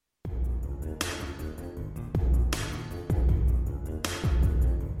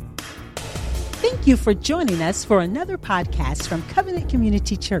Thank you for joining us for another podcast from Covenant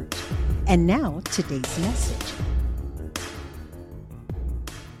Community Church. And now, today's message.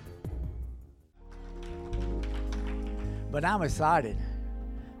 But I'm excited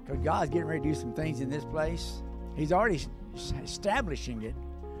because God's getting ready to do some things in this place. He's already establishing it,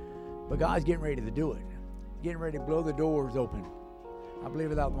 but God's getting ready to do it. Getting ready to blow the doors open. I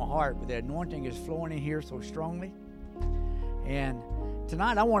believe it out of my heart, but the anointing is flowing in here so strongly. And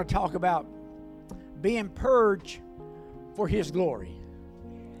tonight I want to talk about being purged for His glory.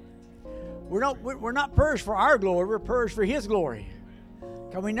 We're not purged for our glory. We're purged for His glory.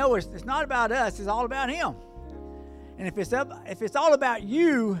 Because we know it's not about us. It's all about Him. And if it's all about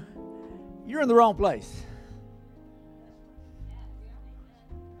you, you're in the wrong place.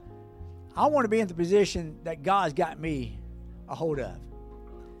 I want to be in the position that God's got me a hold of.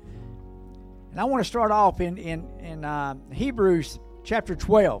 And I want to start off in Hebrews chapter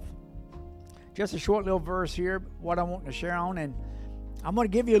 12. Just a short little verse here, what I want to share on. And I'm going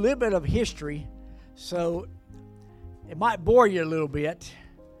to give you a little bit of history, so it might bore you a little bit.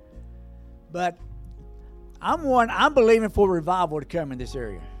 But I'm believing for revival to come in this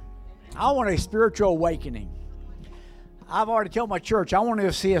area. I want a spiritual awakening. I've already told my church, I want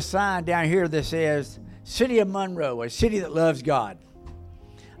to see a sign down here that says, City of Monroe, a city that loves God.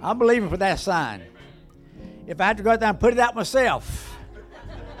 I'm believing for that sign. If I have to go out there and put it out myself,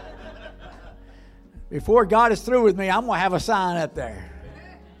 before God is through with me, I'm going to have a sign up there.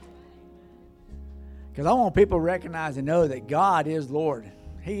 Because I want people to recognize and know that God is Lord.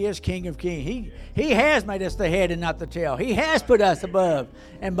 He is King of Kings. He has made us the head and not the tail. He has put us above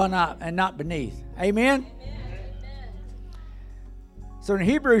and not beneath. Amen? So in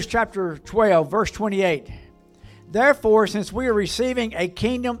Hebrews chapter 12, verse 28, therefore, since we are receiving a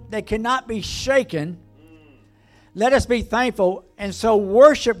kingdom that cannot be shaken, let us be thankful and so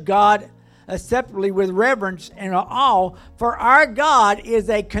worship God acceptably with reverence and awe, for our God is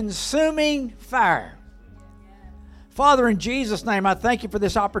a consuming fire. Father, in Jesus' name, I thank you for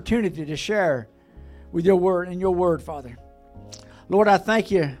this opportunity to share with your word and your word, Father. Lord, I thank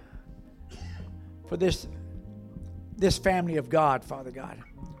you for this family of God, Father God.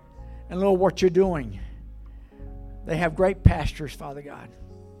 And Lord, what you're doing. They have great pastors, Father God.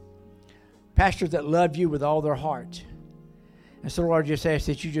 Pastors that love you with all their heart. And so, Lord, I just ask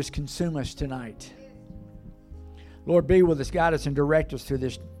that you just consume us tonight. Lord, be with us, guide us, and direct us through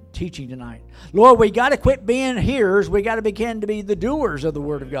this teaching tonight. Lord, we got to quit being hearers. We got to begin to be the doers of the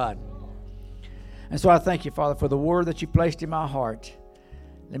Word of God. And so I thank you, Father, for the word that you placed in my heart.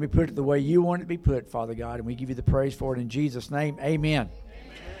 Let me put it the way you want it to be put, Father God, and we give you the praise for it in Jesus' name. Amen.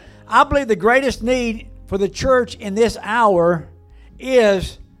 I believe the greatest need for the church in this hour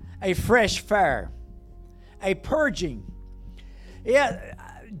is a fresh fire, a purging. Yeah,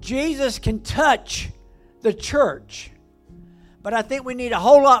 Jesus can touch the church, but I think we need a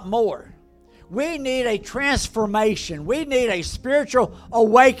whole lot more. We need a transformation. We need a spiritual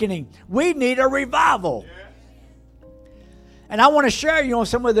awakening. We need a revival. And I want to share you on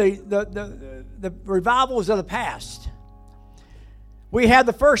some of the revivals of the past. We had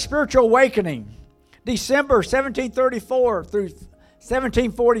the first spiritual awakening, December 1734 through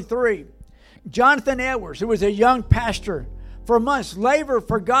 1743. Jonathan Edwards, who was a young pastor, for months labored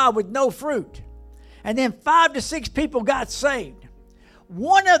for God with no fruit. And then 5 to 6 people got saved.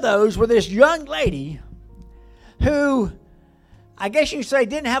 One of those was this young lady who, I guess you say,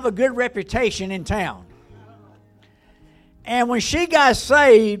 didn't have a good reputation in town. And when she got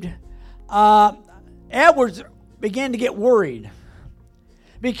saved, Edwards began to get worried.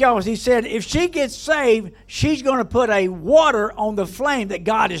 Because he said, if she gets saved, she's going to put a water on the flame that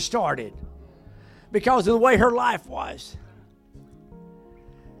God has started. Because of the way her life was.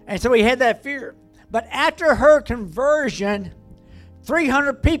 And so he had that fear. But after her conversion,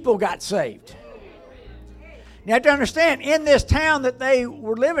 300 people got saved. Now you have to understand, in this town that they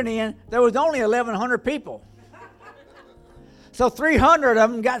were living in, there was only 1,100 people. So 300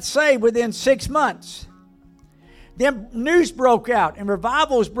 of them got saved within 6 months. Then news broke out, and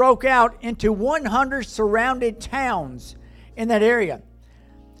revivals broke out into 100 surrounded towns in that area.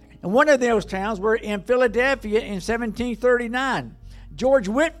 And one of those towns were in Philadelphia in 1739. George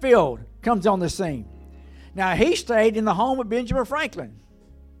Whitefield comes on the scene. Now, he stayed in the home of Benjamin Franklin.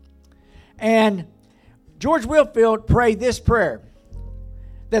 And George Whitefield prayed this prayer,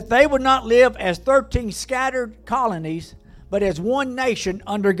 that they would not live as 13 scattered colonies, but as one nation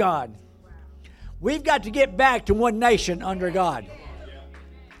under God. We've got to get back to one nation under God.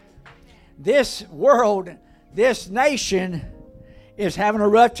 This world, this nation is having a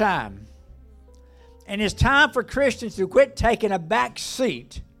rough time. And it's time for Christians to quit taking a back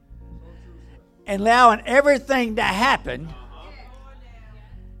seat and allowing everything to happen.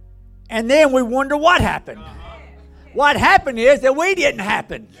 And then we wonder what happened. What happened is that we didn't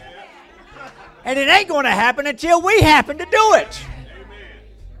happen. And it ain't going to happen until we happen to do it.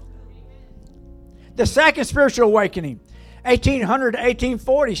 The second spiritual awakening, 1800 to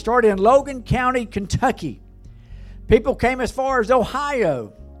 1840, started in Logan County, Kentucky. People came as far as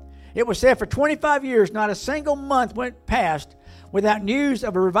Ohio. It was said for 25 years, not a single month went past without news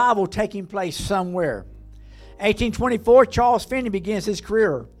of a revival taking place somewhere. 1824, Charles Finney begins his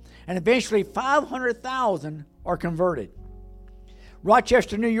career, and eventually 500,000 are converted.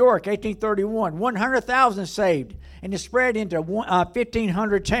 Rochester, New York, 1831, 100,000 saved, and it spread into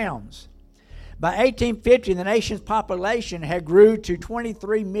 1,500 towns. By 1850, the nation's population had grew to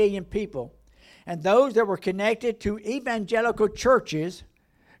 23 million people, and those that were connected to evangelical churches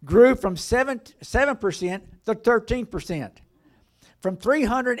grew from 7% to 13%, from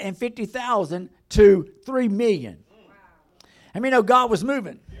 350,000 to 3 million. I mean, God was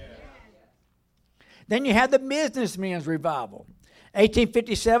moving. Then you have the businessmen's revival.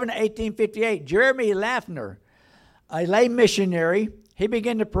 1857 to 1858, Jeremy Lafner, a lay missionary, he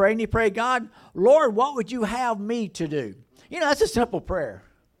began to pray, and he prayed, God, Lord, what would you have me to do? You know, that's a simple prayer.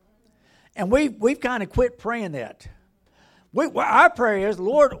 And we've kind of quit praying that. Our prayer is,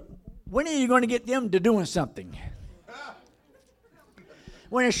 Lord, when are you going to get them to doing something?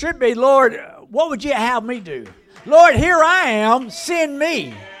 When it should be, Lord, what would you have me do? Lord, here I am, send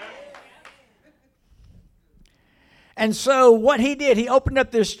me. And so what he did, he opened up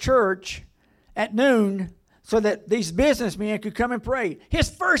this church at noon so that these businessmen could come and pray. His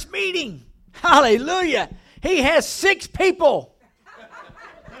first meeting, hallelujah, he has 6 people.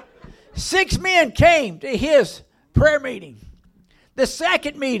 6 men came to his prayer meeting. The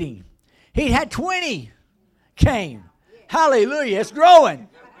second meeting, he had 20 came. Hallelujah, it's growing.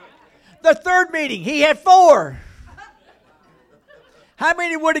 The third meeting, he had 4. How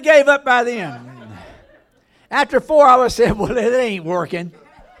many would have gave up by then? After 4, I would have said, well, it ain't working.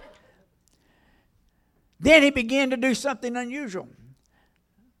 Then he began to do something unusual.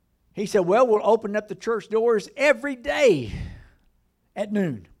 He said, well, we'll open up the church doors every day at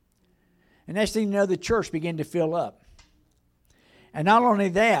noon. And next thing you know, the church began to fill up. And not only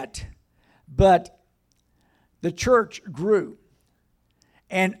that, but the church grew.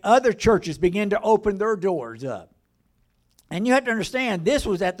 And other churches began to open their doors up. And you have to understand, this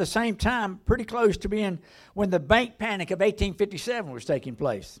was at the same time, pretty close to being when the bank panic of 1857 was taking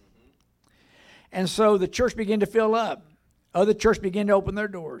place. And so the church began to fill up. Other churches began to open their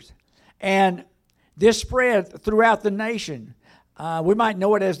doors. And this spread throughout the nation. We might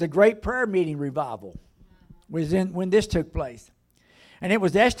know it as the Great Prayer Meeting Revival when this took place. And it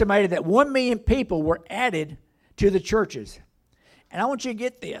was estimated that 1 million people were added to the churches. And I want you to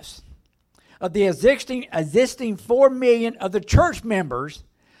get this. Of the existing 4 million of the church members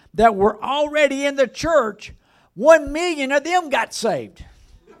that were already in the church, 1 million of them got saved.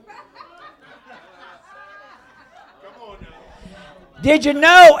 Did you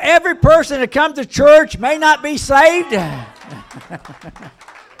know every person that comes to church may not be saved?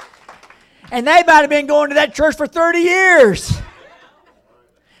 And they might have been going to that church for 30 years.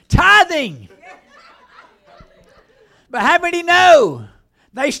 Tithing. But how many know?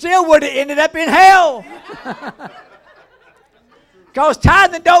 They still would have ended up in hell. Because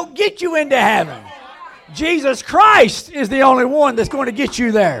tithing don't get you into heaven. Jesus Christ is the only one that's going to get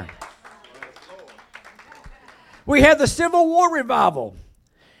you there. We have the Civil War revival.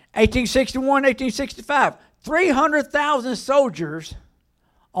 1861, 1865. 300,000 soldiers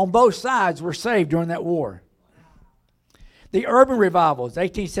on both sides were saved during that war. The urban revivals,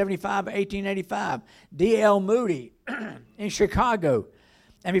 1875, 1885. D.L. Moody in Chicago.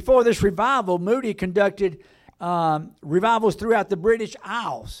 And before this revival, Moody conducted revivals throughout the British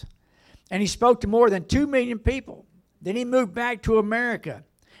Isles. And he spoke to more than 2 million people. Then he moved back to America.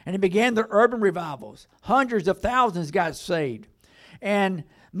 And he began the urban revivals. Hundreds of thousands got saved. And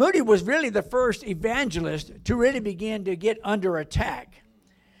Moody was really the first evangelist to really begin to get under attack.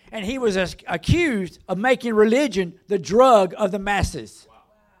 And he was accused of making religion the drug of the masses.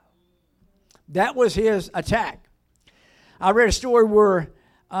 That was his attack. I read a story where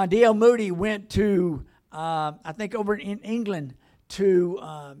D.L. Moody went to, I think over in England,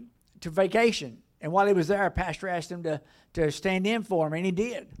 to vacation. And while he was there, a pastor asked him to stand in for him, and he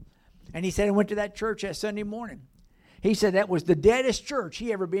did. And he said he went to that church that Sunday morning. He said that was the deadest church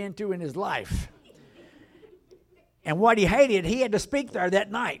he ever been to in his life. And what he hated, he had to speak there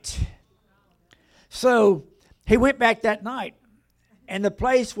that night. So he went back that night, and the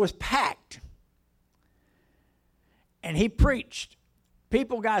place was packed. and he preached.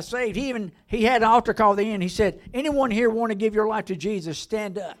 People got saved. He had an altar call at the end. He said, anyone here want to give your life to Jesus,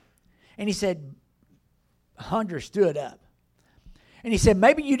 stand up. And he said, hundreds stood up. And he said,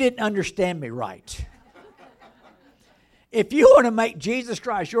 maybe you didn't understand me right. If you want to make Jesus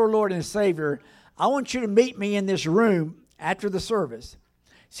Christ your Lord and Savior, I want you to meet me in this room after the service.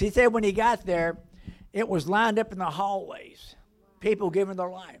 So he said when he got there, it was lined up in the hallways, people giving their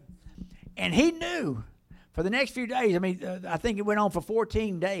life. And he knew for the next few days, I think it went on for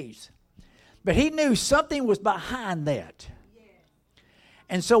 14 days. But he knew something was behind that.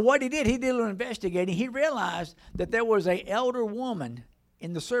 And so what he did a little investigating. He realized that there was an elder woman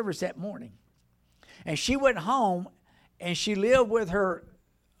in the service that morning. And she went home and she lived with her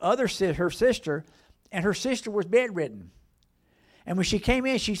sister, and her sister was bedridden. And when she came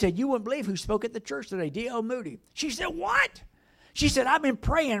in, she said, you wouldn't believe who spoke at the church today, D.L. Moody. She said, what? She said, I've been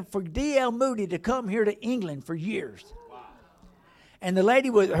praying for D.L. Moody to come here to England for years. Wow. And the lady,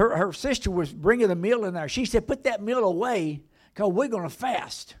 her sister was bringing the meal in there. She said, put that meal away because we're going to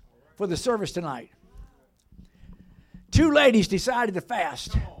fast for the service tonight. 2 ladies decided to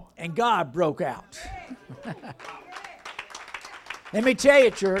fast, and God broke out. Let me tell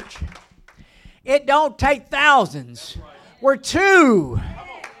you, church, it don't take thousands where 2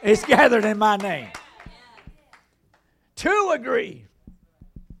 is gathered in my name. 2 agree.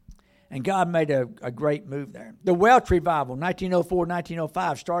 And God made a great move there. The Welsh Revival,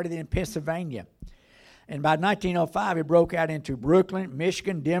 1904-1905, started in Pennsylvania. And by 1905, it broke out into Brooklyn,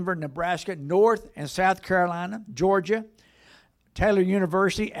 Michigan, Denver, Nebraska, North and South Carolina, Georgia, Taylor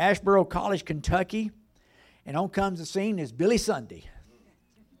University, Asheboro College, Kentucky. And on comes the scene is Billy Sunday.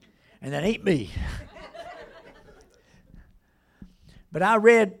 And that ain't me. But I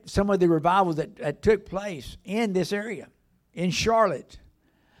read some of the revivals that took place in this area, in Charlotte,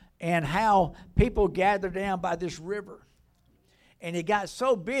 and how people gathered down by this river. And it got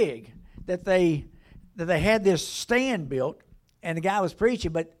so big that they had this stand built, and the guy was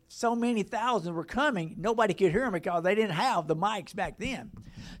preaching, but so many thousands were coming, nobody could hear him because they didn't have the mics back then.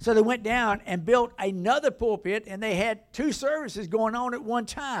 So they went down and built another pulpit, and they had 2 services going on at one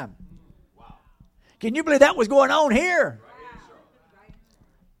time. Wow. Can you believe that was going on here?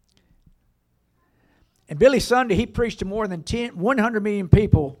 And Billy Sunday, he preached to more than 100 million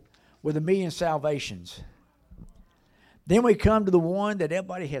people with 1 million salvations. Then we come to the one that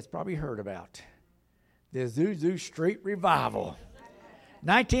everybody has probably heard about, the Azusa Street Revival.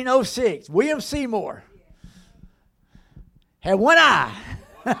 1906, William Seymour had one eye.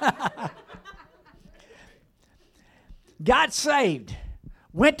 Got saved,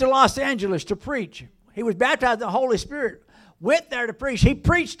 went to Los Angeles to preach. He was baptized in the Holy Spirit, went there to preach. He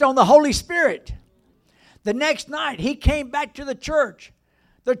preached on the Holy Spirit. The next night, he came back to the church.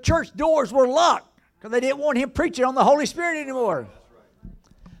 The church doors were locked because they didn't want him preaching on the Holy Spirit anymore.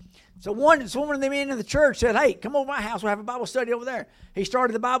 So one of the men in the church said, hey, come over to my house. We'll have a Bible study over there. He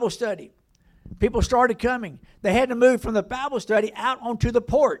started the Bible study. People started coming. They had to move from the Bible study out onto the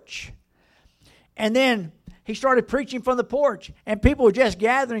porch. And then he started preaching from the porch. And people were just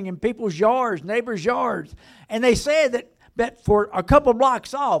gathering in people's yards, neighbors' yards. And they said that for a couple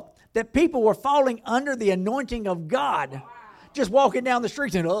blocks off, that people were falling under the anointing of God. Just walking down the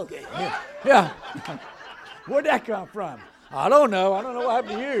streets and, okay, yeah. Where'd that come from? I don't know. I don't know what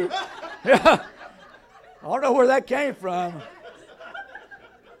happened to you. Yeah. I don't know where that came from.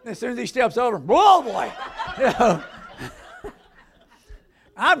 As soon as he steps over, oh boy. Yeah.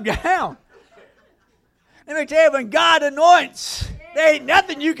 I'm down. Let me tell you, when God anoints, there ain't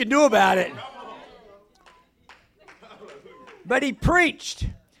nothing you can do about it. But he preached.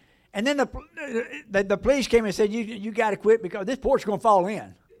 And then the police came and said, you got to quit because this porch is going to fall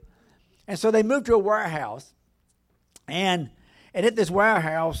in. And so they moved to a warehouse. And at this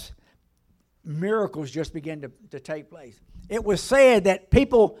warehouse, miracles just began to take place. It was said that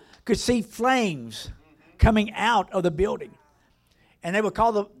people could see flames coming out of the building. And they would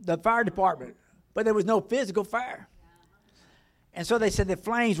call the fire department. But there was no physical fire. And so they said the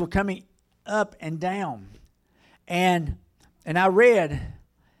flames were coming up and down. And I read...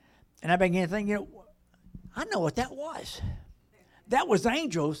 And I began thinking, I know what that was. That was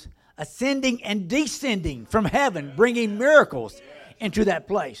angels ascending and descending from heaven, bringing miracles into that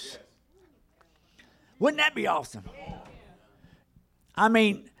place. Wouldn't that be awesome? I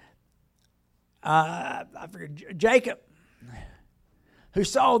mean, I forget, Jacob, who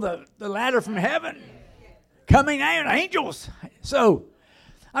saw the ladder from heaven coming down, angels. So,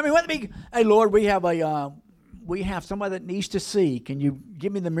 I mean, hey, Lord, we have somebody that needs to see. Can you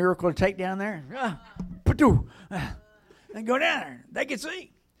give me the miracle to take down there? And go down there. They can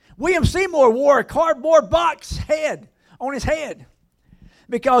see. William Seymour wore a cardboard box head on his head.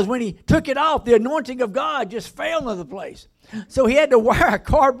 Because when he took it off, the anointing of God just fell into the place. So he had to wear a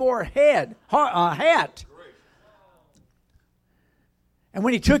cardboard hat. And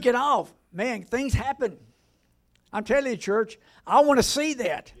when he took it off, man, things happened. I'm telling you, church, I want to see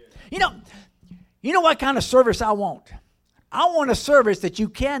that. You know what kind of service I want? I want a service that you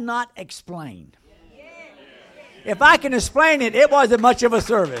cannot explain. If I can explain it, it wasn't much of a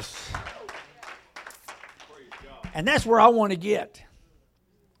service. And that's where I want to get.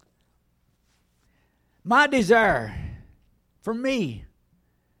 My desire, for me,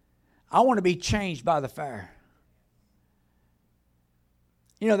 I want to be changed by the fire.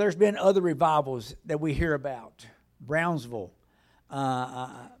 You know, there's been other revivals that we hear about. Brownsville,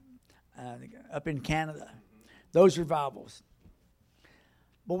 up in Canada. Those revivals.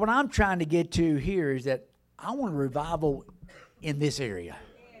 But what I'm trying to get to here is that I want a revival in this area.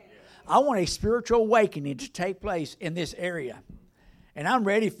 I want a spiritual awakening to take place in this area. And I'm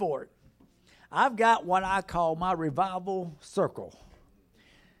ready for it. I've got what I call my revival circle.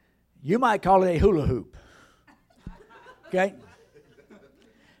 You might call it a hula hoop. Okay?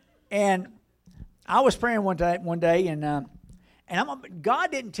 And I was praying one day, and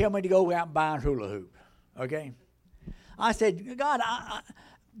God didn't tell me to go out and buy a hula hoop. Okay? I said, God,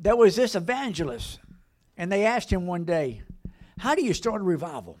 there was this evangelist, and they asked him one day, how do you start a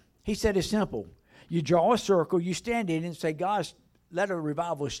revival? He said, it's simple. You draw a circle, you stand in it, and say, God, let a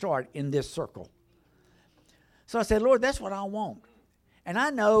revival start in this circle. So I said, Lord, that's what I want. And I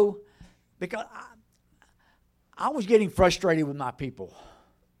know, because I was getting frustrated with my people.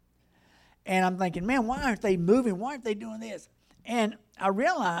 And I'm thinking, man, why aren't they moving? Why aren't they doing this? And I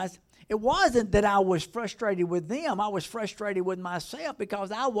realized it wasn't that I was frustrated with them. I was frustrated with myself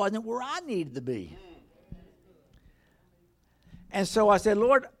because I wasn't where I needed to be. And so I said,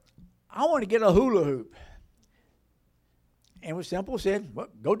 Lord, I want to get a hula hoop. And it was simple. Said, well,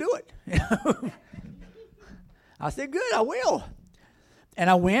 go do it. I said, good, I will. And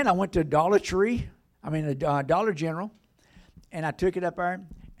I went to Dollar General, and I took it up there,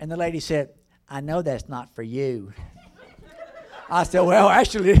 and the lady said, I know that's not for you. I said, well,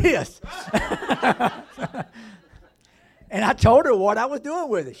 actually it is. And I told her what I was doing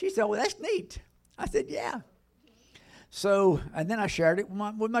with it. She said, well, that's neat. I said, yeah. So, and then I shared it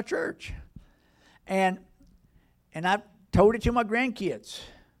with my church. And I told it to my grandkids.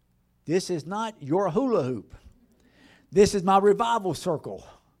 This is not your hula hoop. This is my revival circle.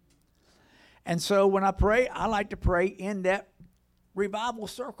 And so when I pray, I like to pray in that revival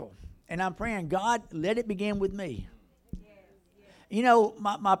circle. And I'm praying, God, let it begin with me. You know,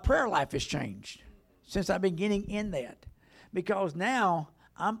 my prayer life has changed since I've been getting in that. Because now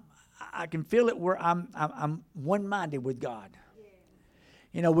I can feel it where I'm one-minded with God.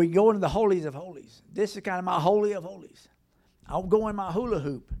 You know, we go into the holies of holies. This is kind of my holy of holies. I'll go in my hula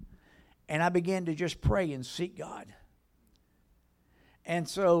hoop, and I begin to just pray and seek God. And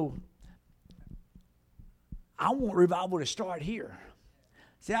so I want revival to start here.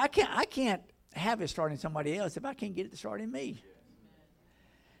 See, I can't have it start in somebody else if I can't get it to start in me.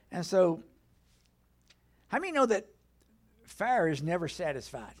 And so, how many know that fire is never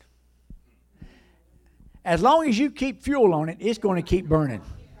satisfied? As long as you keep fuel on it, it's going to keep burning.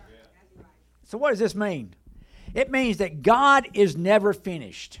 So what does this mean? It means that God is never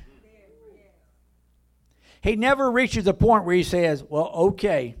finished. He never reaches a point where he says, well,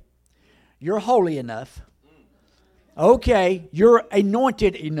 okay, you're holy enough. Okay, you're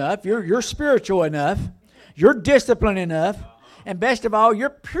anointed enough. You're spiritual enough. You're disciplined enough. And best of all, you're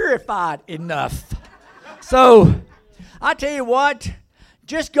purified enough. So, I tell you what,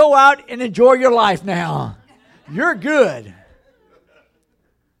 just go out and enjoy your life now. You're good.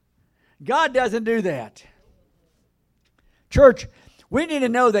 God doesn't do that. Church, we need to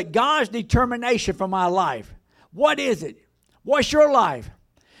know that God's determination for my life. What is it? What's your life?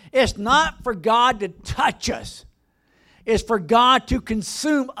 It's not for God to touch us. It's for God to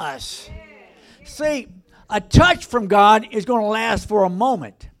consume us. See, a touch from God is going to last for a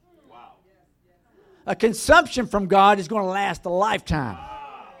moment. A consumption from God is going to last a lifetime.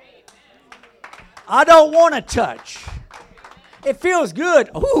 I don't want a touch. It feels good.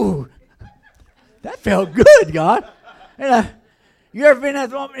 Ooh, that felt good, God. You ever been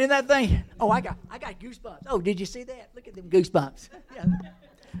in that thing? Oh, I got goosebumps. Oh, did you see that? Look at them goosebumps.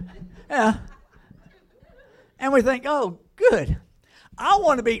 Yeah. And we think, oh, good. I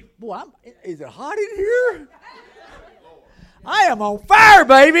want to be, boy, is it hot in here? I am on fire,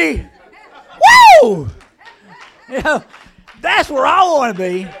 baby. Woo! That's where I want to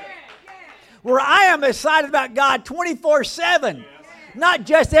be. Where I am excited about God 24/7. Not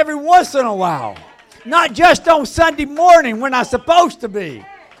just every once in a while. Not just on Sunday morning when I'm supposed to be,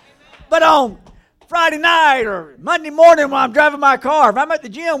 but on Friday night or Monday morning when I'm driving my car. If I'm at the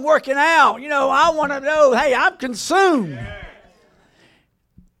gym working out, I want to know, hey, I'm consumed.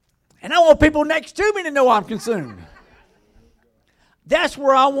 And I want people next to me to know I'm consumed. That's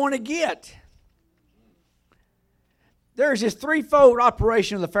where I want to get. There's this threefold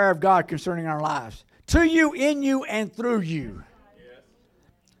operation of the fire of God concerning our lives. To you, in you, and through you.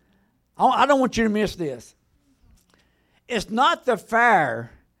 I don't want you to miss this. It's not the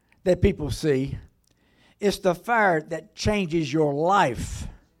fire that people see. It's the fire that changes your life.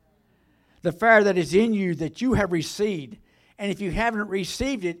 The fire that is in you that you have received. And if you haven't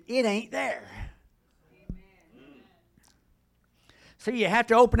received it, it ain't there. So you have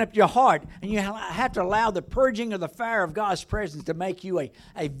to open up your heart, and you have to allow the purging of the fire of God's presence to make you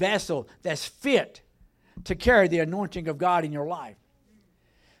a vessel that's fit to carry the anointing of God in your life.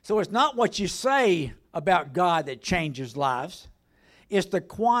 So it's not what you say about God that changes lives. It's the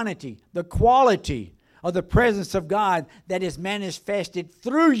quantity, the quality of the presence of God that is manifested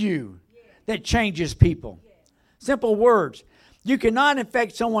through you that changes people. Simple words. You cannot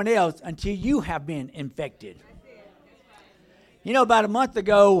infect someone else until you have been infected. About a month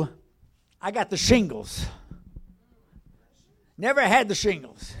ago, I got the shingles. Never had the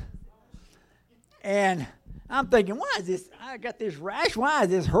shingles. And I'm thinking, why is this? I got this rash. Why is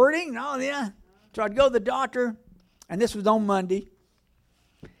this hurting? No, yeah. So I'd go to the doctor, and this was on Monday.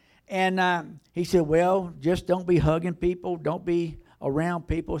 And he said, well, just don't be hugging people. Don't be around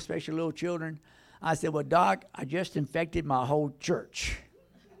people, especially little children. I said, well, Doc, I just infected my whole church.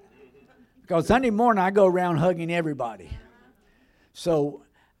 Because Sunday morning, I go around hugging everybody. So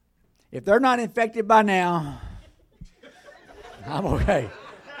if they're not infected by now, I'm okay.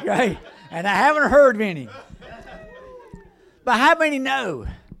 Okay? And I haven't heard of any. But how many know?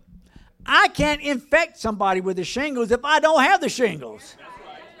 I can't infect somebody with the shingles if I don't have the shingles.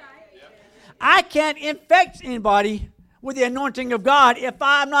 I can't infect anybody with the anointing of God if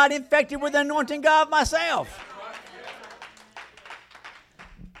I'm not infected with the anointing of God myself.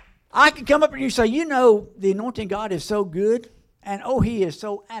 I can come up and you say, the anointing of God is so good. And, he is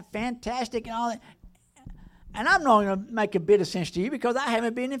so fantastic and all that. And I'm not going to make a bit of sense to you because I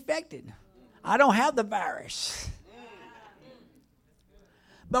haven't been infected. I don't have the virus.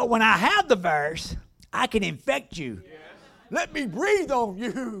 But when I have the virus, I can infect you. Let me breathe on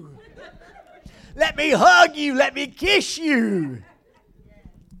you. Let me hug you. Let me kiss you.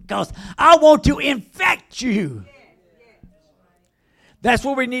 Because I want to infect you. That's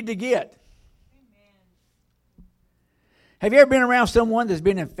what we need to get. Have you ever been around someone that's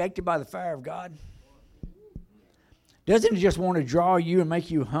been infected by the fire of God? Doesn't it just want to draw you and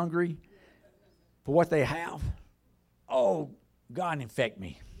make you hungry for what they have? Oh, God, infect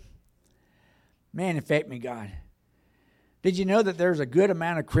me. Man, infect me, God. Did you know that there's a good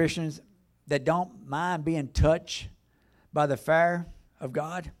amount of Christians that don't mind being touched by the fire of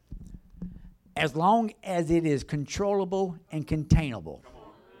God? As long as it is controllable and containable.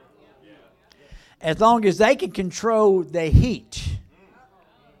 As long as they can control the heat,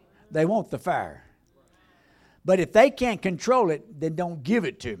 they want the fire. But if they can't control it, then don't give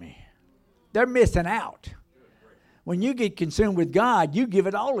it to me. They're missing out. When you get consumed with God, you give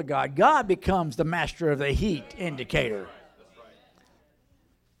it all to God. God becomes the master of the heat indicator.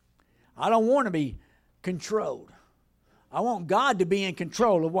 I don't want to be controlled. I want God to be in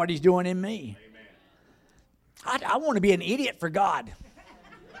control of what He's doing in me. I want to be an idiot for God.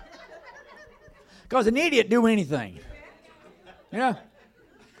 Because an idiot do anything.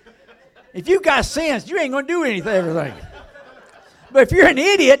 If you got sense, you ain't going to do everything. But if you're an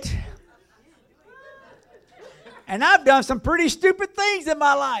idiot, and I've done some pretty stupid things in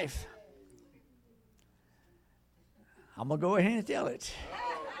my life, I'm going to go ahead and tell it.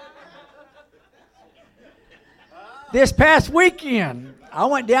 This past weekend, I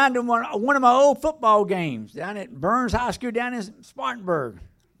went down to one of my old football games down at Burns High School down in Spartanburg,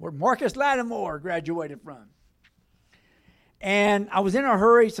 where Marcus Lattimore graduated from. And I was in a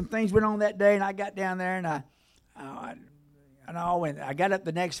hurry. Some things went on that day, and I got down there, and I got up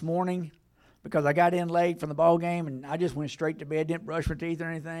the next morning because I got in late from the ball game, and I just went straight to bed, didn't brush my teeth or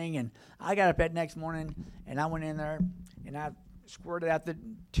anything. And I got up that next morning, and I went in there, and I squirted out the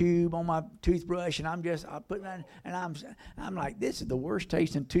tube on my toothbrush, and I put that, and I'm like, this is the worst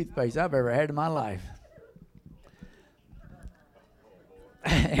tasting toothpaste I've ever had in my life.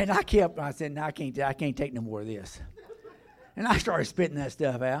 And I said, no, I can't take no more of this. And I started spitting that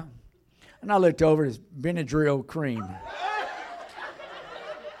stuff out. And I looked over at this Benadryl cream.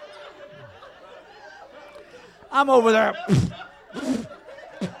 I'm over there.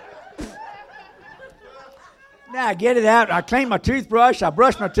 I get it out. I clean my toothbrush. I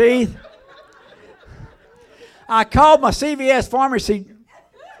brush my teeth. I called my CVS pharmacy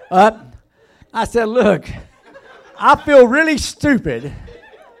up. I said, look, I feel really stupid,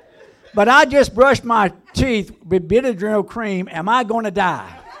 but I just brushed my teeth with Benadryl cream. Am I going to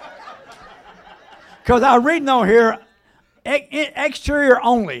die? Because I'm reading on here, exterior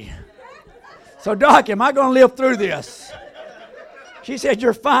only. So, Doc, am I going to live through this? She said,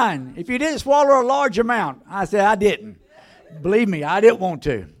 you're fine. If you didn't swallow a large amount. I said, I didn't. Believe me, I didn't want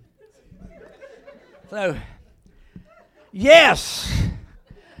to. So, yes,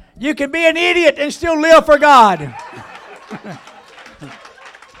 you can be an idiot and still live for God.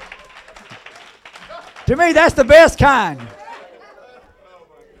 To me, that's the best kind.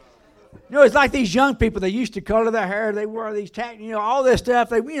 You know, it's like these young people. They used to color their hair. They wear these all this stuff.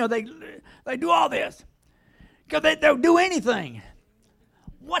 They do all this because they'll do anything.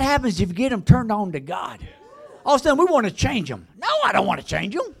 What happens if you get them turned on to God? All of a sudden, we want to change them. No, I don't want to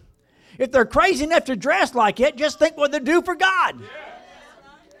change them. If they're crazy enough to dress like it, just think what they do for God.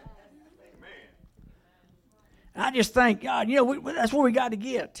 And I just think, God, that's what we got to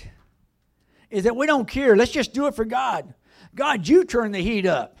get. Is that we don't care. Let's just do it for God. God, you turn the heat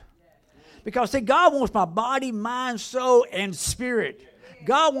up. Because, see, God wants my body, mind, soul, and spirit.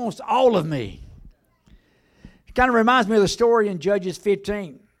 God wants all of me. It kind of reminds me of the story in Judges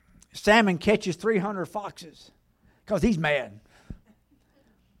 15. Salmon catches 300 foxes because he's mad.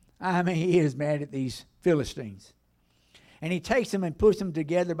 I mean, he is mad at these Philistines. And he takes them and puts them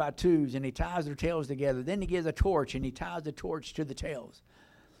together by twos, and he ties their tails together. Then he gives a torch, and he ties the torch to the tails.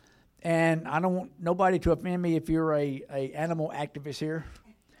 And I don't want nobody to offend me if you're a animal activist here.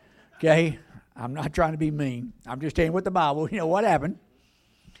 Okay? I'm not trying to be mean. I'm just telling you what the Bible, what happened.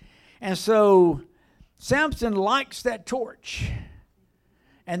 And so Samson likes that torch.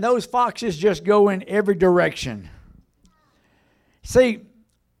 And those foxes just go in every direction. See,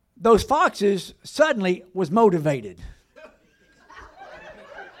 those foxes suddenly was motivated.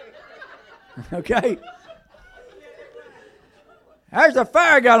 Okay? There's a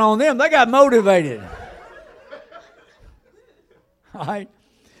fire got on them. They got motivated. All right?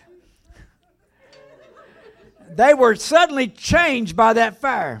 They were suddenly changed by that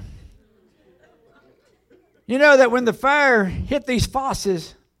fire. You know that when the fire hit these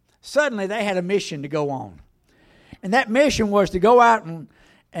foxes, suddenly they had a mission to go on. And that mission was to go out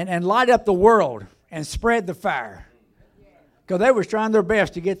and light up the world and spread the fire. Because they were trying their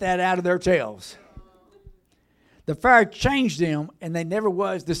best to get that out of their tails. The fire changed them, and they never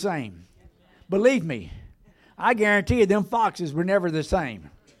was the same. Believe me, I guarantee you them foxes were never the same.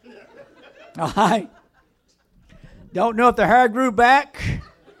 All right? Don't know if their hair grew back,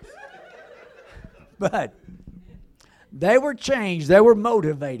 but they were changed. They were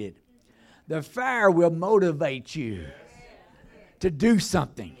motivated. The fire will motivate you to do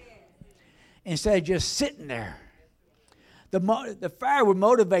something instead of just sitting there. The fire will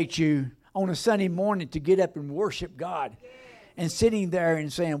motivate you on a Sunday morning to get up and worship God and sitting there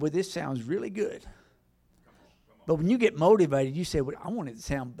and saying, well, this sounds really good. But when you get motivated, you say, well, I want it to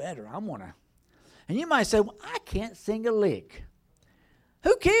sound better. And you might say, well, I can't sing a lick.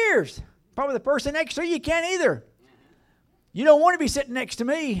 Who cares? Probably the person next to you can't either. You don't want to be sitting next to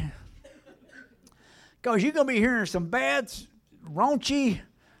me because you're going to be hearing some bad, raunchy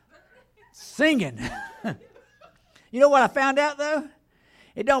singing. You know what I found out, though?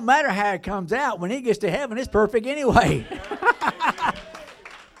 It don't matter how it comes out. When he gets to heaven, it's perfect anyway.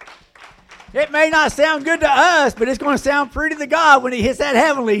 It may not sound good to us, but it's going to sound pretty to God when he hits that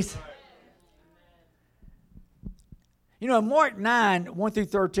heavenlies. You know, in Mark 9, 1 through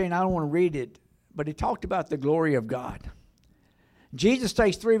 13, I don't want to read it, but it talked about the glory of God. Jesus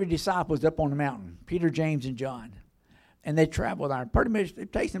takes 3 of his disciples up on the mountain, Peter, James, and John. And they travel there. Pretty much,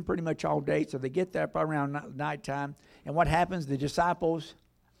 it takes them pretty much all day, so they get there probably around nighttime. And what happens? The disciples,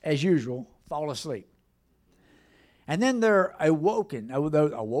 as usual, fall asleep. And then they're awoken.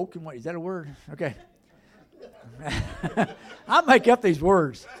 Awoken? What, is that a word? Okay. I make up these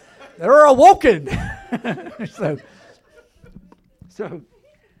words. They're awoken. So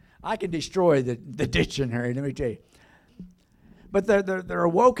I can destroy the dictionary, let me tell you. But they're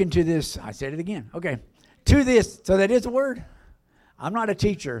awoken to this. I said it again. Okay. To this. So that is a word. I'm not a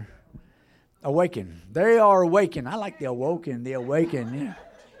teacher. Awaken. They are awakened. I like the awoken, the awaken.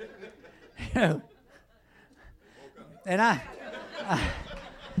 Yeah. And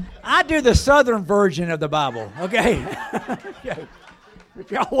I do the southern version of the Bible. Okay.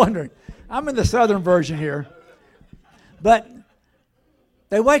 If y'all wondering, I'm in the southern version here. But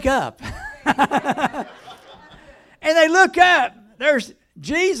they wake up. And they look up. There's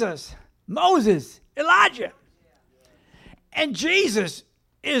Jesus, Moses, Elijah. And Jesus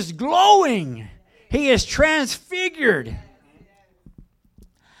is glowing. He is transfigured.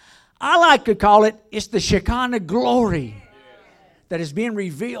 I like to call it's the Shekinah glory that is being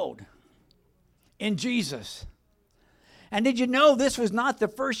revealed in Jesus. And did you know this was not the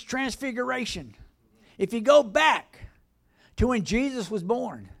first transfiguration? If you go back to when Jesus was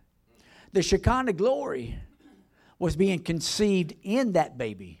born, the Shekinah glory was being conceived in that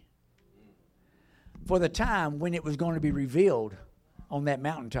baby for the time when it was going to be revealed on that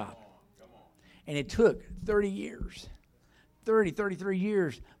mountaintop. And it took 33 years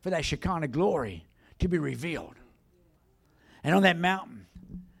for that Shekinah glory to be revealed. And on that mountain,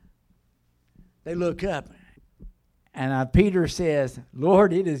 they look up, and Peter says,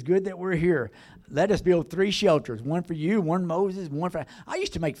 Lord, it is good that we're here. Let us build 3 shelters, one for you, one Moses, one for... I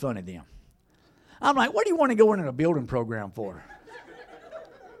used to make fun of them. I'm like, what do you want to go into a building program for?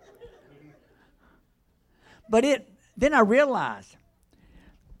 But then I realized,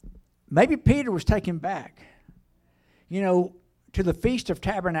 maybe Peter was taken back, to the Feast of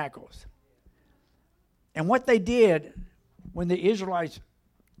Tabernacles. And what they did when the Israelites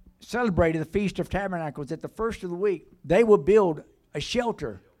celebrated the Feast of Tabernacles at the first of the week, they would build a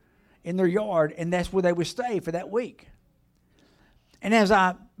shelter in their yard, and that's where they would stay for that week. And as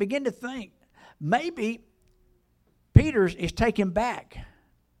I begin to think, maybe Peter is taken back,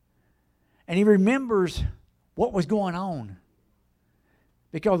 and he remembers what was going on.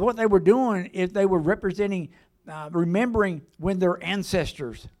 Because what they were doing is they were remembering when their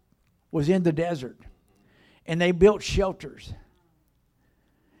ancestors was in the desert, and they built shelters.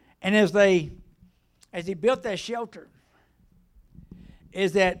 And as he built that shelter,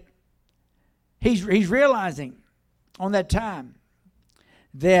 is that he's realizing on that time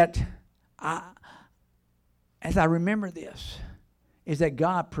that as I remember this, is that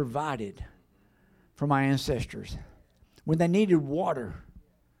God provided for my ancestors. When they needed water,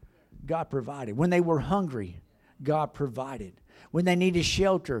 God provided. When they were hungry, God provided. When they needed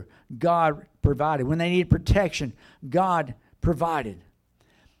shelter, God provided. When they needed protection, God provided.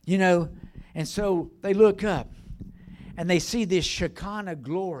 And so they look up and they see this Shekinah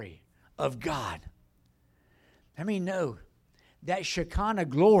glory of God. I mean, no, that Shekinah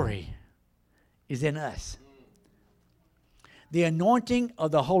glory is in us. The anointing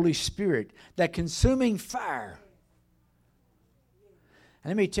of the Holy Spirit, that consuming fire. And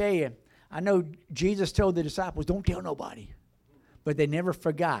let me tell you, I know Jesus told the disciples, don't tell nobody. But they never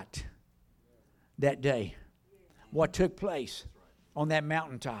forgot that day, what took place on that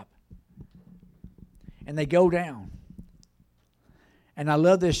mountaintop. And they go down. And I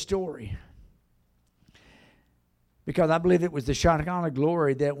love this story, because I believe it was the Shekinah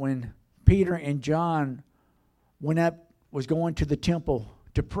glory that when Peter and John was going to the temple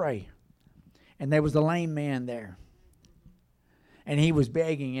to pray, and there was a lame man there, and he was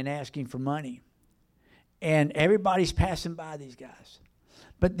begging and asking for money, and everybody's passing by these guys.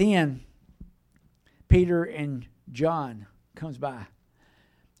 But then Peter and John comes by,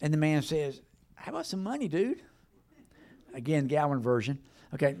 and the man says, how about some money, dude? Again, Gowan version.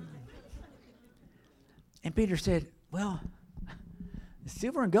 Okay. And Peter said, well,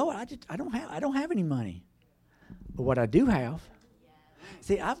 silver and gold, I don't have any money. But what I do have,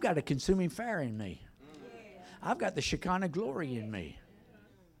 see, I've got a consuming fire in me. I've got the Shekinah glory in me.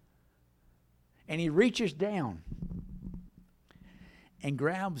 And he reaches down and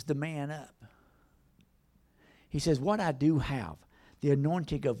grabs the man up. He says, what I do have, the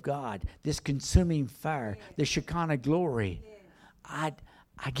anointing of God, this consuming fire, the Shekinah glory, I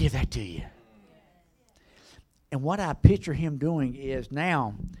give that to you. And what I picture him doing is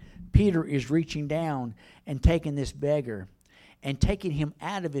now Peter is reaching down and taking this beggar and taking him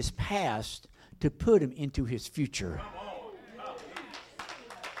out of his past to put him into his future.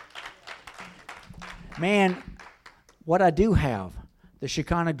 Man, what I do have, the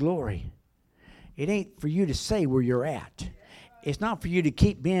Shekinah glory, it ain't for you to say where you're at. It's not for you to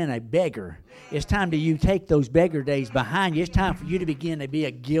keep being a beggar. It's time to you take those beggar days behind you. It's time for you to begin to be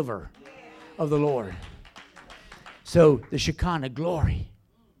a giver of the Lord. So the Shekinah glory,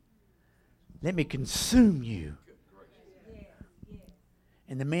 let me consume you.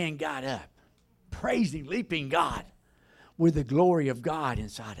 And the man got up, praising, leaping God with the glory of God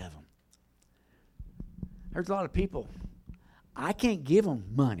inside of him. There's a lot of people, I can't give them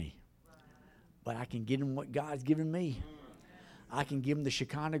money, but I can give them what God's given me. I can give them the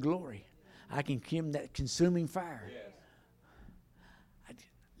Shekinah glory. I can give them that consuming fire.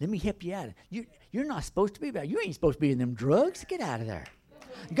 Let me help you out. You're not supposed to be about. You ain't supposed to be in them drugs. Get out of there.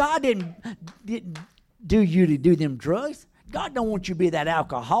 God didn't do you to do them drugs. God don't want you to be that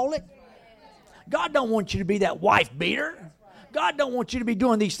alcoholic. God don't want you to be that wife beater. God don't want you to be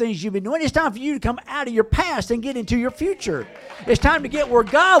doing these things you've been doing. It's time for you to come out of your past and get into your future. It's time to get where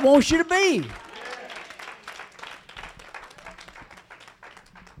God wants you to be.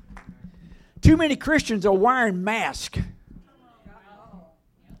 Too many Christians are wearing masks.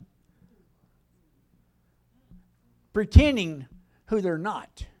 Pretending who they're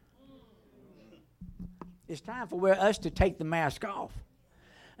not. It's time for us to take the mask off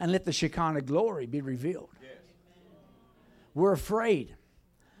and let the Shekinah glory be revealed. Yes. We're afraid.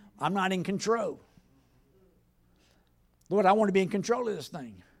 I'm not in control. Lord, I want to be in control of this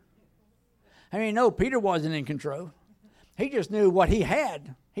thing. I mean, no, Peter wasn't in control. He just knew what he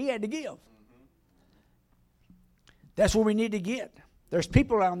had to give. That's where we need to get. There's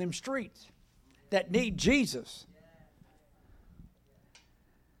people out on them streets that need Jesus.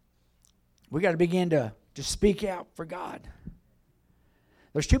 We got to begin to speak out for God.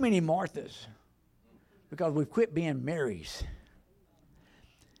 There's too many Marthas because we've quit being Marys.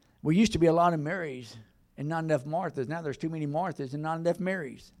 We used to be a lot of Marys and not enough Marthas. Now there's too many Marthas and not enough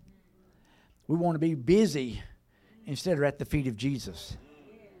Marys. We want to be busy instead of at the feet of Jesus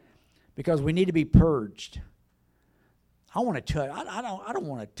because we need to be purged. I want to touch. I don't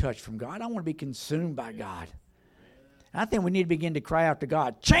want to touch from God. I want to be consumed by God. And I think we need to begin to cry out to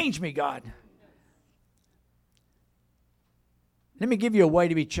God, change me, God. Let me give you a way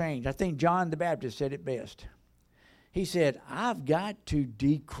to be changed. I think John the Baptist said it best. He said, I've got to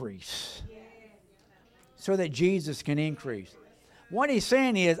decrease so that Jesus can increase. What he's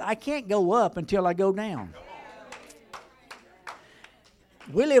saying is, I can't go up until I go down.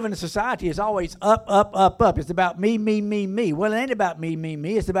 We live in a society that's always up, up, up, up. It's about me, me, me, me. Well, it ain't about me, me,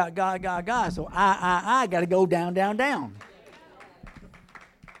 me. It's about God, God, God. So I got to go down, down, down.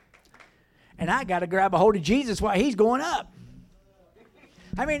 And I got to grab a hold of Jesus while he's going up.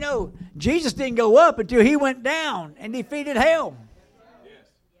 I mean, no, Jesus didn't go up until he went down and defeated hell. Yes.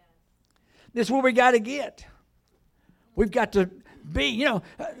 This is where we got to get. We've got to be,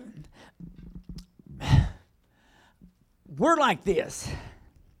 we're like this.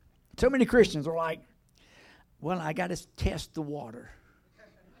 So many Christians are like, well, I got to test the water.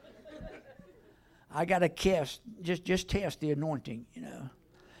 I got to test, just test the anointing,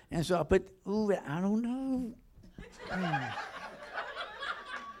 And so I put, I don't know.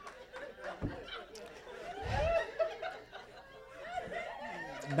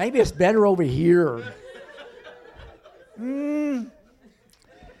 Maybe it's better over here.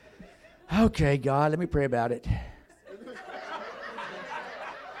 Okay, God, let me pray about it.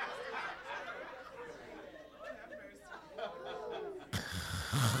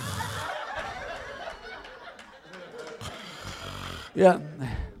 Yeah.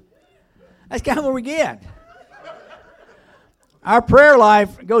 That's kind of where we get. Our prayer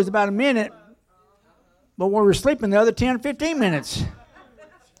life goes about a minute, but when we're sleeping the other 10, 15 minutes.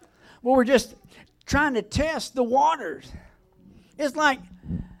 Well, we're just trying to test the waters. It's like,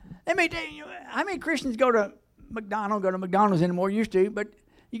 let me tell you, how many Christians go to McDonald's anymore, used to, but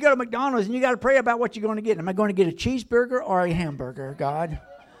you go to McDonald's and you got to pray about what you're going to get. Am I going to get a cheeseburger or a hamburger, God?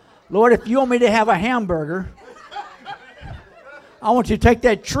 Lord, if you want me to have a hamburger, I want you to take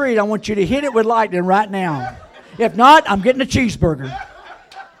that treat. I want you to hit it with lightning right now. If not, I'm getting a cheeseburger.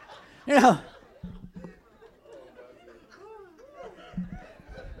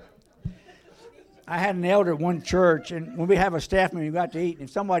 I had an elder at one church, and when we have a staff meeting, we got to eat, and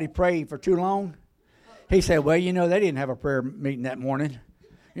if somebody prayed for too long, he said, well, they didn't have a prayer meeting that morning.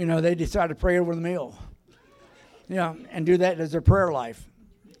 They decided to pray over the meal. And do that as their prayer life.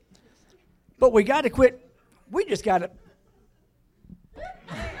 But we got to quit. We just got to.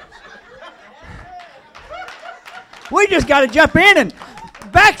 We just got to jump in and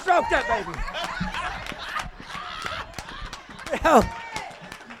backstroke that baby.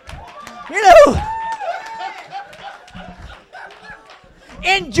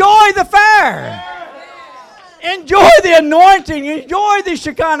 Enjoy the fire. Enjoy the anointing. Enjoy the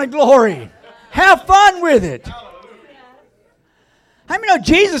Shekinah glory. Have fun with it. How many know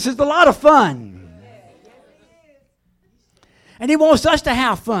Jesus is a lot of fun? And he wants us to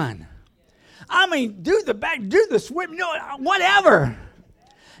have fun. I mean, do the swim, whatever.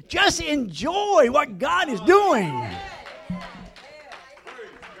 Just enjoy what God is doing.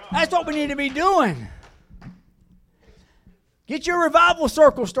 That's what we need to be doing. Get your revival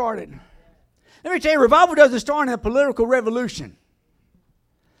circle started. Let me tell you, revival doesn't start in a political revolution.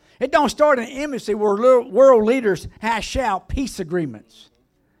 It don't start in an embassy where world leaders hash out peace agreements.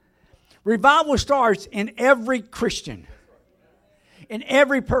 Revival starts in every Christian, in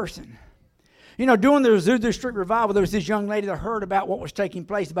every person. During the Azusa Street revival, there was this young lady that heard about what was taking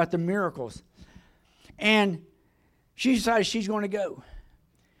place, about the miracles. And she decided she's going to go.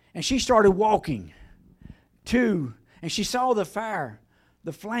 And she started walking to, and she saw the fire,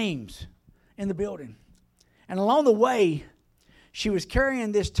 the flames in the building. And along the way, she was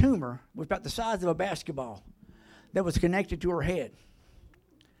carrying this tumor, was about the size of a basketball, that was connected to her head.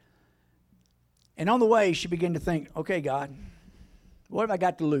 And on the way, she began to think, okay, God, what have I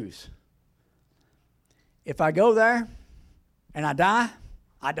got to lose? If I go there and I die,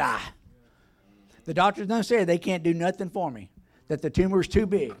 I die. The doctors done said they can't do nothing for me, that the tumor is too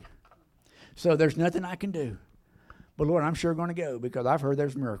big. So there's nothing I can do. But Lord, I'm sure going to go because I've heard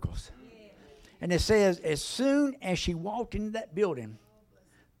there's miracles. And it says, as soon as she walked into that building,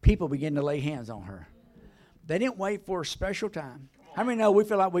 people began to lay hands on her. They didn't wait for a special time. How many know we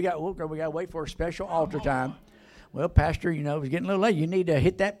feel like we got to wait for a special altar time? Well, Pastor, it's getting a little late. You need to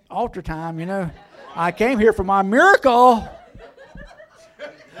hit that altar time, I came here for my miracle.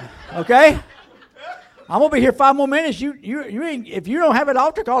 Okay? I'm going to be here 5 more minutes. You ain't, if you don't have an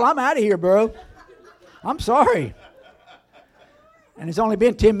altar call, I'm out of here, bro. I'm sorry. And it's only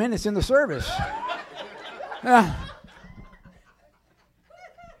been 10 minutes in the service. Yeah.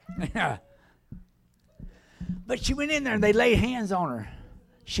 But she went in there and they laid hands on her.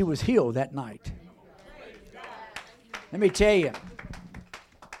 She was healed that night. Let me tell you,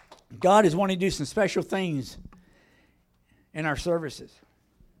 God is wanting to do some special things in our services.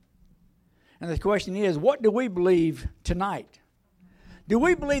 And the question is, what do we believe tonight? Do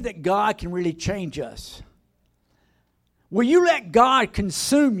we believe that God can really change us? Will you let God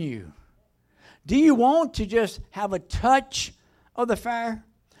consume you? Do you want to just have a touch of the fire?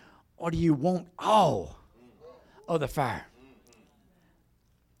 Or do you want all of the fire?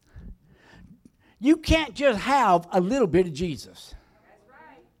 You can't just have a little bit of Jesus. That's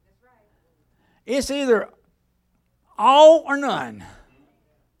right. That's right. It's either all or none.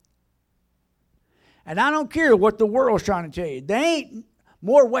 And I don't care what the world's trying to tell you. There ain't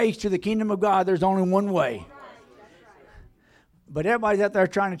more ways to the kingdom of God. There's only one way. But everybody's out there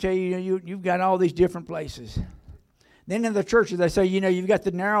trying to tell you, you've got all these different places. Then in the churches, they say, you've got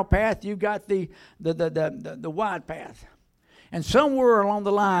the narrow path, you've got the wide path. And somewhere along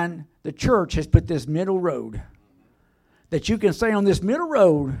the line, the church has put this middle road that you can stay on this middle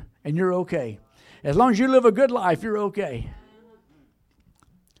road and you're okay. As long as you live a good life, you're okay.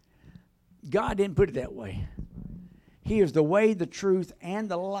 God didn't put it that way. He is the way, the truth, and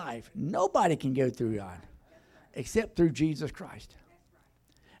the life. Nobody can go through God except through Jesus Christ.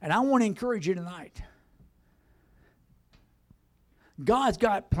 And I want to encourage you tonight. God's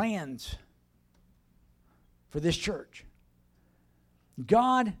got plans for this church.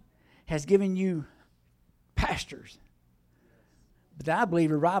 God has given you pastors. But I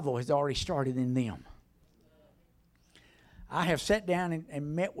believe revival has already started in them. I have sat down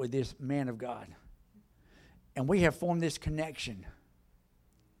and met with this man of God. And we have formed this connection.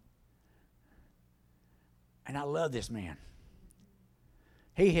 And I love this man.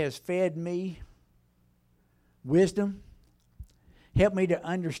 He has fed me wisdom, helped me to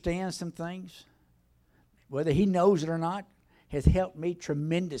understand some things. Whether he knows it or not, has helped me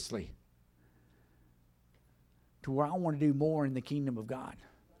tremendously to where I want to do more in the kingdom of God.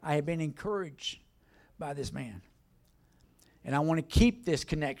 I have been encouraged by this man. And I want to keep this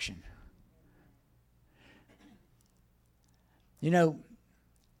connection.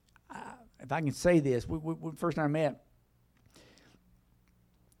 If I can say this, we first time I met,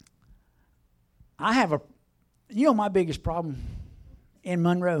 I have my biggest problem in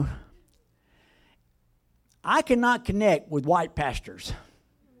Monroe? I cannot connect with white pastors.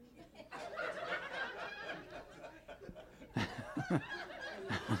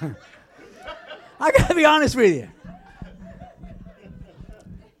 I got to be honest with you.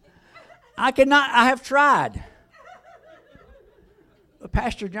 I have tried.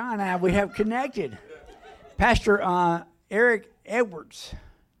 Pastor John and I, we have connected. Pastor Eric Edwards,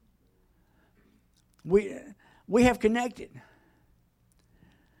 we have connected.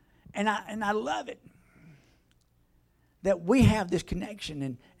 And I love it that we have this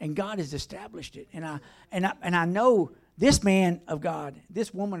connection and God has established it. And I know this man of God,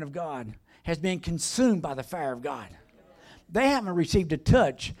 this woman of God has been consumed by the fire of God. They haven't received a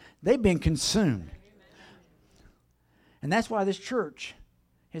touch. They've been consumed. And that's why this church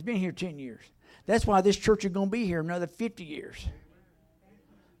has been here 10 years. That's why this church is going to be here another 50 years.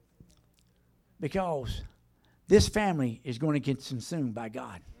 Because this family is going to get consumed by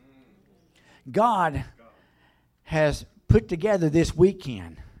God. God has put together this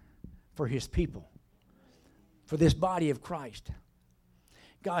weekend for his people, for this body of Christ.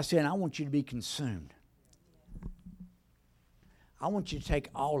 God said, I want you to be consumed. I want you to take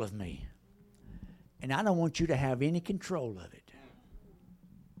all of me And I don't want you to have any control of it.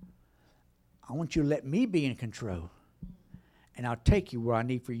 I want you to let me be in control. And I'll take you where I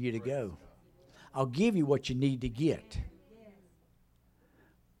need for you to go. I'll give you what you need to get.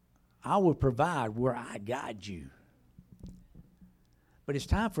 I will provide where I guide you. But it's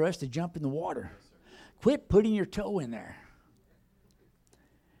time for us to jump in the water. Quit putting your toe in there.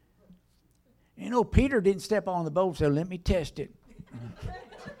 You know, Peter didn't step on the boat and say, let me test it.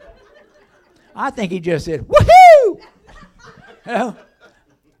 I think he just said, woohoo! You know?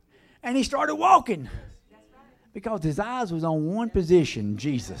 And he started walking. Because his eyes was on one position,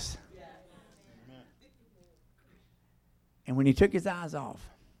 Jesus. And when he took his eyes off,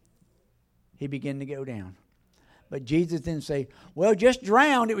 he began to go down. But Jesus didn't say, well, just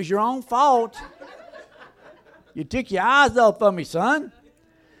drowned. It was your own fault. You took your eyes off of me, son.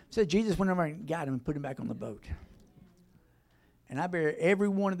 So Jesus went over and got him and put him back on the boat. And I bet every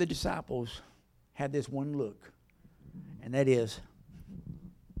one of the disciples had this one look. And that is,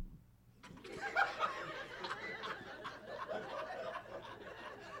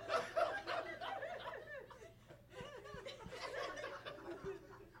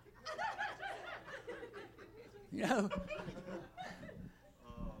 you know,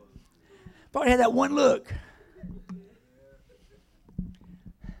 probably had that one look.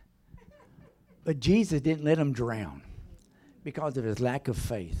 But Jesus didn't let him drown because of his lack of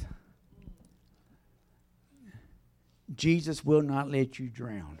faith. Jesus will not let you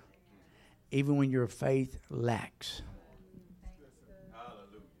drown, even when your faith lacks.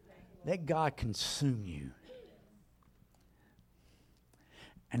 Let God consume you.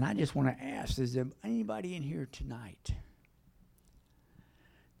 And I just want to ask, is there anybody in here tonight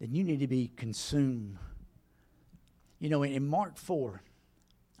that you need to be consumed? You know, in Mark 4,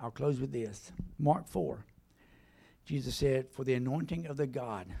 I'll close with this. Mark 4, Jesus said, for the anointing of the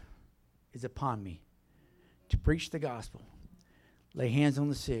God is upon me to preach the gospel, lay hands on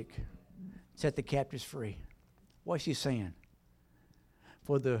the sick, set the captives free. What's he saying?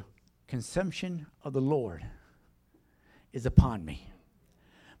 For the consumption of the Lord is upon me.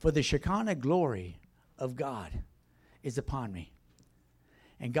 For the Shekinah glory of God is upon me.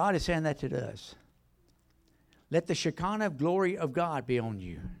 And God is saying that to us. Let the Shekinah glory of God be on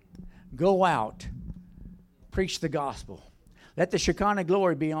you. Go out. Preach the gospel. Let the Shekinah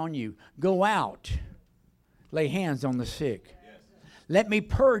glory be on you. Go out. Lay hands on the sick. Yes. Let me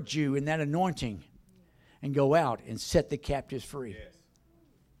purge you in that anointing. And go out and set the captives free. Yes.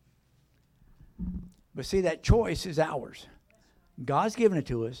 But see, that choice is ours. God's given it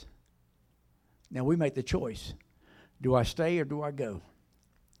to us. Now we make the choice. Do I stay or do I go?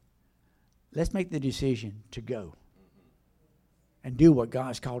 Let's make the decision to go and do what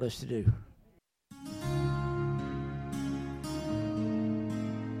God's called us to do.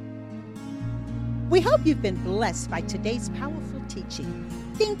 We hope you've been blessed by today's powerful teaching.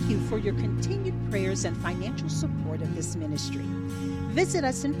 Thank you for your continued prayers and financial support of this ministry. Visit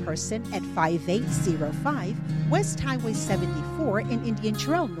us in person at 5805 West Highway 74 in Indian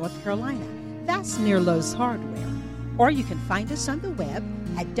Trail, North Carolina. That's near Lowe's Hardware. Or you can find us on the web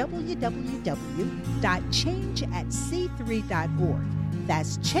at www.changeatc3.org.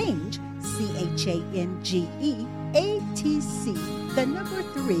 That's change, CHANGEATC,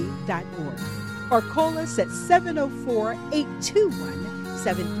 3.org. Or call us at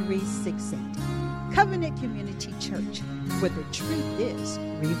 704-821-7368. Covenant Community Church, where the truth is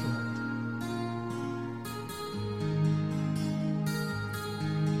revealed.